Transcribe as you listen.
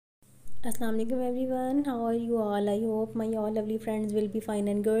Assalamu alaikum everyone. How are you all? I hope my all lovely friends will be fine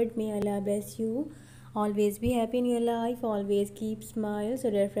and good. May Allah bless you. Always be happy in your life. Always keep smile.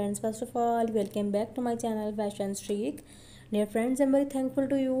 So dear friends, first of all, welcome back to my channel Fashion Streak. Dear friends, I'm very thankful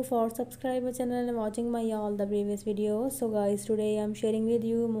to you for subscribing my channel and watching my all the previous videos. So guys, today I'm sharing with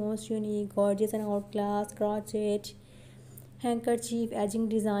you most unique, gorgeous and outclass crochet handkerchief edging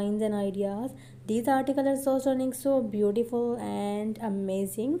designs and ideas. These articles are so stunning, so beautiful and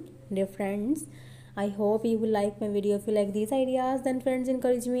amazing. Dear friends, I hope you will like my video. If you like these ideas, then friends,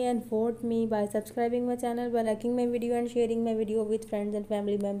 encourage me and vote me by subscribing my channel, by liking my video and sharing my video with friends and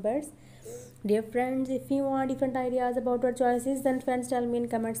family members. Dear friends, if you want different ideas about your choices, then friends, tell me in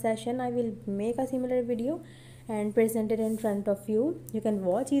comment section. I will make a similar video and present it in front of you. You can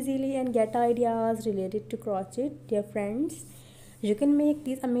watch easily and get ideas related to crochet. Dear friends, you can make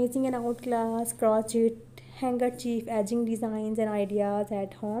these amazing and outclass crochet handkerchief edging designs and ideas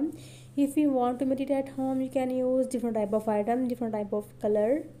at home. If you want to make it at home, you can use different type of item, different type of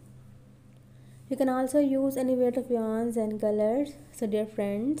color. You can also use any weight of yarns and colors. So dear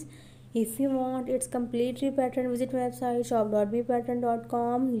friends, if you want its completely pattern, visit my website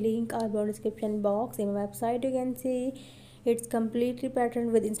shop.bpattern.com. Link are below description box. In my website you can see it's completely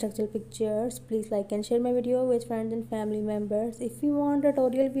patterned with instructional pictures. Please like and share my video with friends and family members. If you want a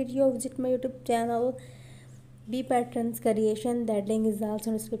tutorial video, visit my YouTube channel B Patterns Creation. That link is also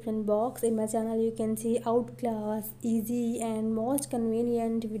in the description box. In my channel you can see outclass, easy and most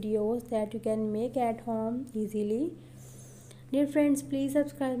convenient videos that you can make at home easily. Dear friends, please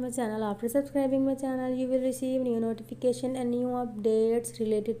subscribe my channel. After subscribing my channel, you will receive new notification and new updates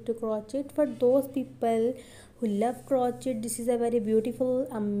related to crochet. For those people who love crochet, this is a very beautiful,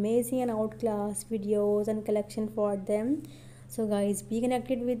 amazing and outclass videos and collection for them. So guys, be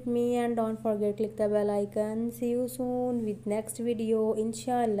connected with me and don't forget click the bell icon. See you soon with next video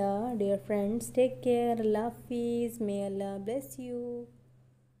inshallah. Dear friends, take care. Allah Hafiz. May Allah bless you.